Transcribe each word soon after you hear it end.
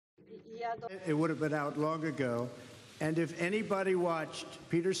It would have been out long ago. And if anybody watched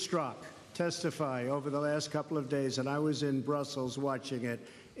Peter Strzok testify over the last couple of days, and I was in Brussels watching it,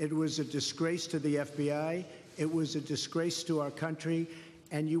 it was a disgrace to the FBI. It was a disgrace to our country.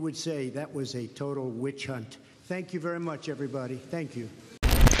 And you would say that was a total witch hunt. Thank you very much, everybody. Thank you.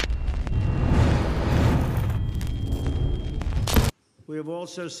 We have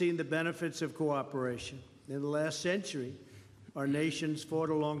also seen the benefits of cooperation. In the last century, our nations fought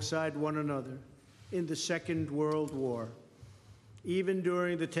alongside one another in the Second World War. Even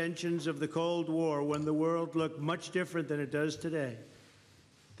during the tensions of the Cold War, when the world looked much different than it does today,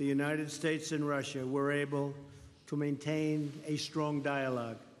 the United States and Russia were able to maintain a strong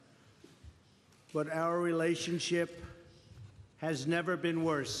dialogue. But our relationship has never been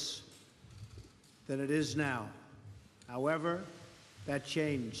worse than it is now. However, that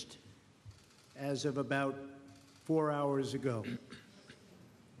changed as of about 4 hours ago.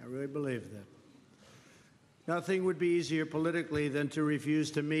 I really believe that. Nothing would be easier politically than to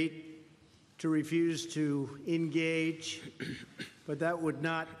refuse to meet, to refuse to engage, but that would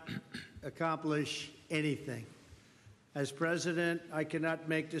not accomplish anything. As president, I cannot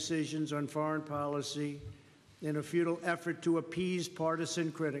make decisions on foreign policy in a futile effort to appease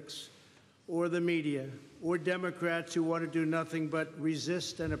partisan critics or the media or Democrats who want to do nothing but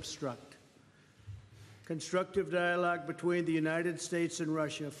resist and obstruct. Constructive dialogue between the United States and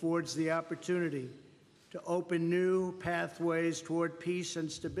Russia affords the opportunity to open new pathways toward peace and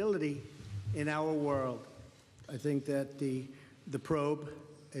stability in our world. I think that the probe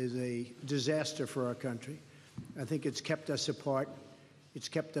is a disaster for our country. I think it's kept us apart. It's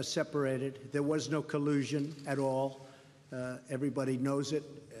kept us separated. There was no collusion at all. Everybody knows it.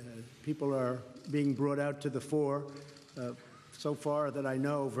 People are being brought out to the fore. So far that I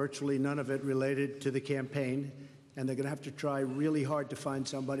know, virtually none of it related to the campaign. And they're going to have to try really hard to find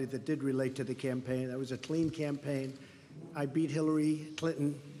somebody that did relate to the campaign. That was a clean campaign. I beat Hillary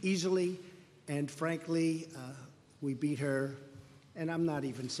Clinton easily. And frankly, we beat her. And I'm not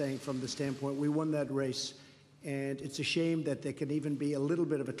even saying from the standpoint, we won that race. And it's a shame that there can even be a little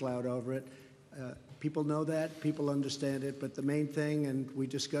bit of a cloud over it. People know that, people understand it, but the main thing, and we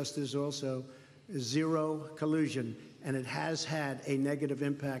discussed this also, is zero collusion. And it has had a negative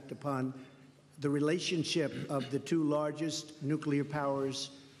impact upon the relationship of the two largest nuclear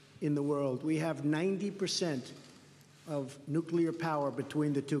powers in the world. We have 90% of nuclear power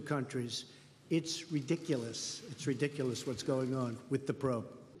between the two countries. It's ridiculous. It's ridiculous what's going on with the probe.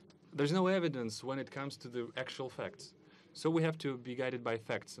 There's no evidence when it comes to the actual facts. So we have to be guided by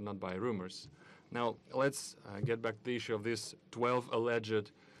facts and not by rumors. Now, let's get back to the issue of these 12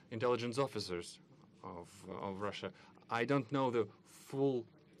 alleged intelligence officers of Russia. I don't know the full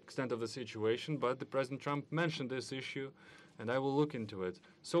extent of the situation, but the President Trump mentioned this issue, and I will look into it.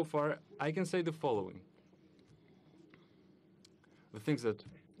 So far, I can say the following. The things that,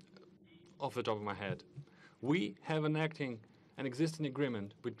 off the top of my head, we have an existing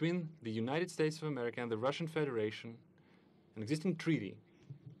agreement between the United States of America and the Russian Federation, an existing treaty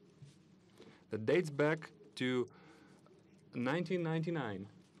that dates back to 1999,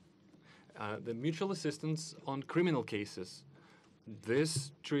 the mutual assistance on criminal cases.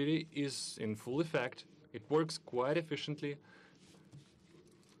 This treaty is in full effect. It works quite efficiently.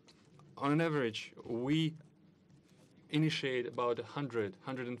 On an average, we initiate about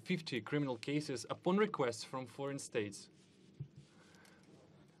 150 criminal cases upon requests from foreign states.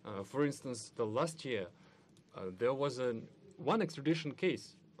 For instance, the last year, there was one extradition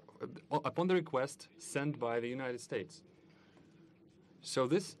case upon the request sent by the United States. So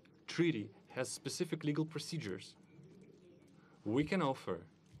this treaty has specific legal procedures. We can offer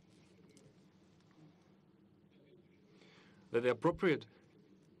that the appropriate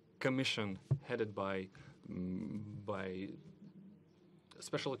commission headed by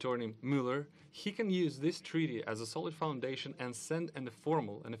Special Attorney Mueller, he can use this treaty as a solid foundation and send an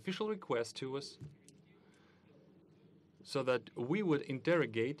official request to us so that we would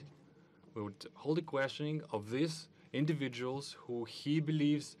interrogate, we would hold a questioning of these individuals who he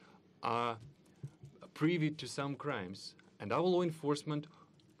believes are privy to some crimes. And our law enforcement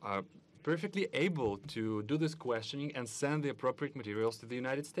are perfectly able to do this questioning and send the appropriate materials to the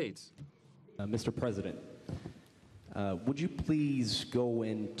United States. Mr. President, would you please go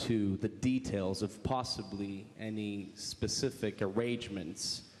into the details of possibly any specific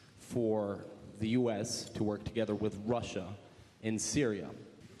arrangements for the U.S. to work together with Russia in Syria?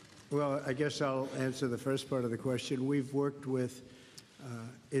 Well, I guess I'll answer the first part of the question. We've worked with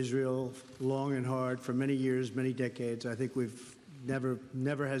Israel long and hard for many years, many decades. I think we've never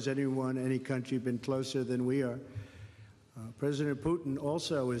has any country been closer than we are. President Putin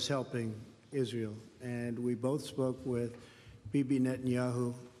also is helping Israel, and we both spoke with Bibi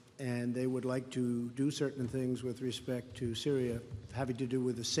Netanyahu, and they would like to do certain things with respect to Syria, having to do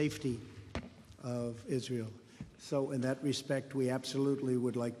with the safety of Israel. So in that respect, we absolutely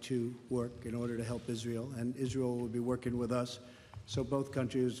would like to work in order to help Israel, and Israel would be working with us, so both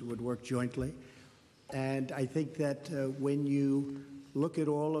countries would work jointly. And I think that when you look at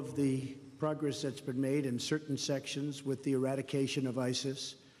all of the progress that's been made in certain sections with the eradication of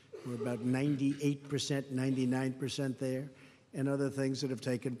ISIS, we're about 98%, 99% there, and other things that have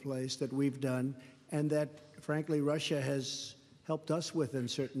taken place that we've done, and that, frankly, Russia has helped us with in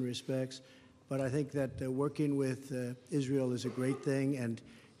certain respects. But I think that working with Israel is a great thing, and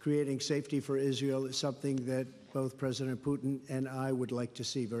creating safety for Israel is something that both President Putin and I would like to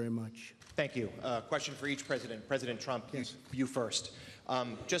see very much. Thank you. Question for each president. President Trump, Yes. you first.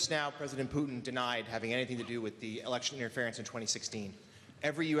 Just now, President Putin denied having anything to do with the election interference in 2016.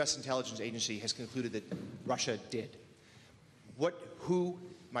 Every U.S. intelligence agency has concluded that Russia did.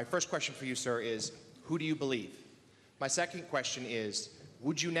 My first question for you, sir, is who do you believe? My second question is,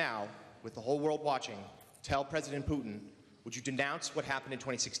 would you now, with the whole world watching, tell President Putin, would you denounce what happened in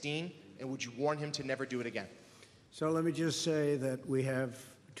 2016, and would you warn him to never do it again? So let me just say that we have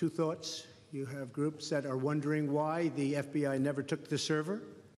two thoughts. You have groups that are wondering why the FBI never took the server.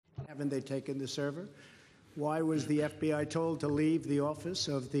 Haven't they taken the server? Why was the FBI told to leave the office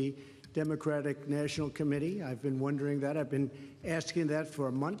of the Democratic National Committee? I've been wondering that. I've been asking that for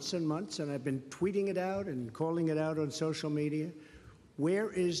months and months, and I've been tweeting it out and calling it out on social media.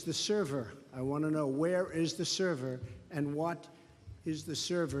 Where is the server? I want to know, where is the server, and what is the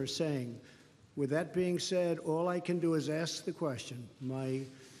server saying? With that being said, all I can do is ask the question. My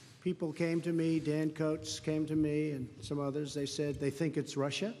people came to me, Dan Coates came to me, and some others. They said they think it's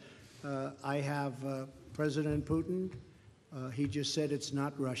Russia. I have President Putin. He just said it's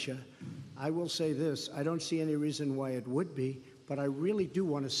not Russia. I will say this. I don't see any reason why it would be, but I really do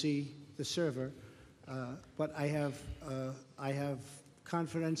want to see the server. But I have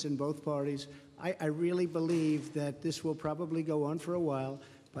confidence in both parties. I really believe that this will probably go on for a while,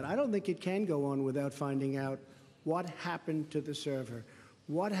 but I don't think it can go on without finding out what happened to the server.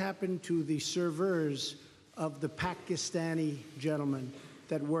 What happened to the servers of the Pakistani gentleman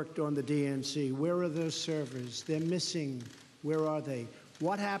that worked on the DNC? Where are those servers? They're missing. Where are they?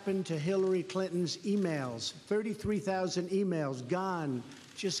 What happened to Hillary Clinton's emails? 33,000 emails, gone,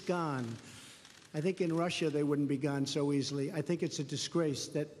 just gone. I think in Russia they wouldn't be gone so easily. I think it's a disgrace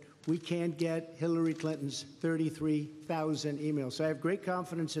that we can't get Hillary Clinton's 33,000 emails. So I have great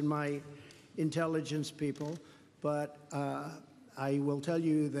confidence in my intelligence people, but I will tell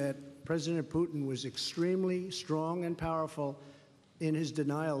you that President Putin was extremely strong and powerful in his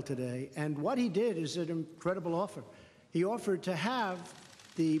denial today. And what he did is an incredible offer. He offered to have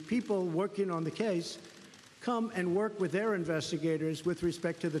the people working on the case come and work with their investigators with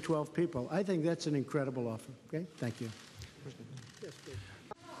respect to the 12 people. I think that's an incredible offer. Okay? Thank you. Yes, please.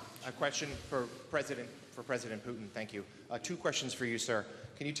 A question for President Putin. Thank you. Two questions for you, sir.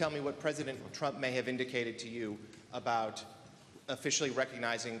 Can you tell me what President Trump may have indicated to you about officially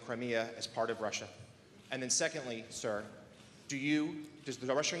recognizing Crimea as part of Russia? And then secondly, sir, does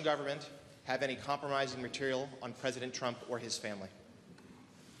the Russian government have any compromising material on President Trump or his family?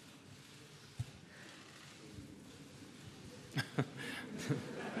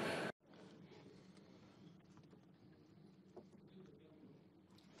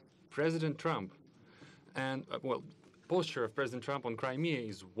 President Trump and, posture of President Trump on Crimea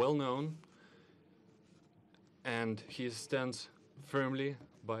is well known, and he stands firmly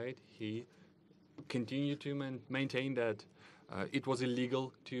by it. He continued to maintain that it was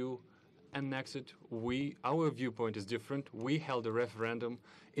illegal to annex it. Our viewpoint is different. We held a referendum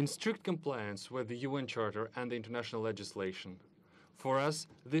in strict compliance with the UN Charter and the international legislation. For us,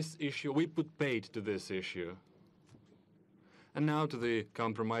 this issue, we put paid to this issue. And now to the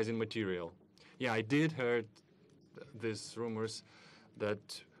compromising material. Yeah, I did heard these rumors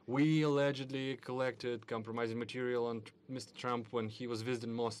that we allegedly collected compromising material on Mr. Trump when he was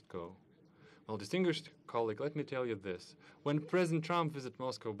visiting Moscow. Well, distinguished colleague, let me tell you this. When President Trump visited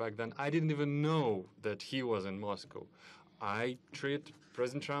Moscow back then, I didn't even know that he was in Moscow. I treat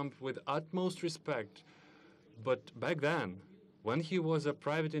President Trump with utmost respect. But back then, when he was a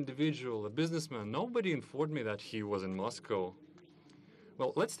private individual, a businessman, nobody informed me that he was in Moscow.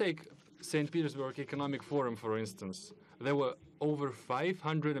 Well, let's take St. Petersburg Economic Forum, for instance. There were over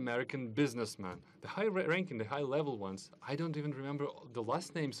 500 American businessmen, the high-ranking, the high-level ones. I don't even remember the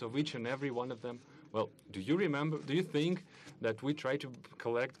last names of each and every one of them. Well, do you think that we try to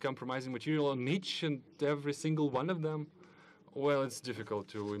collect compromising material on each and every single one of them? Well, it's difficult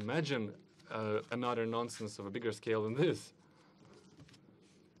to imagine another nonsense of a bigger scale than this.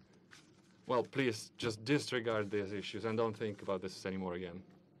 Well, please just disregard these issues and don't think about this anymore again.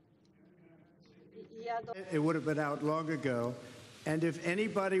 It would have been out long ago. And if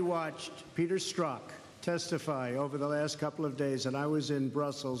anybody watched Peter Strzok testify over the last couple of days, and I was in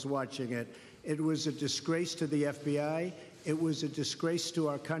Brussels watching it, it was a disgrace to the FBI. It was a disgrace to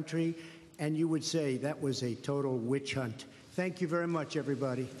our country. And you would say that was a total witch hunt. Thank you very much,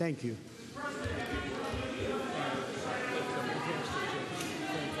 everybody. Thank you.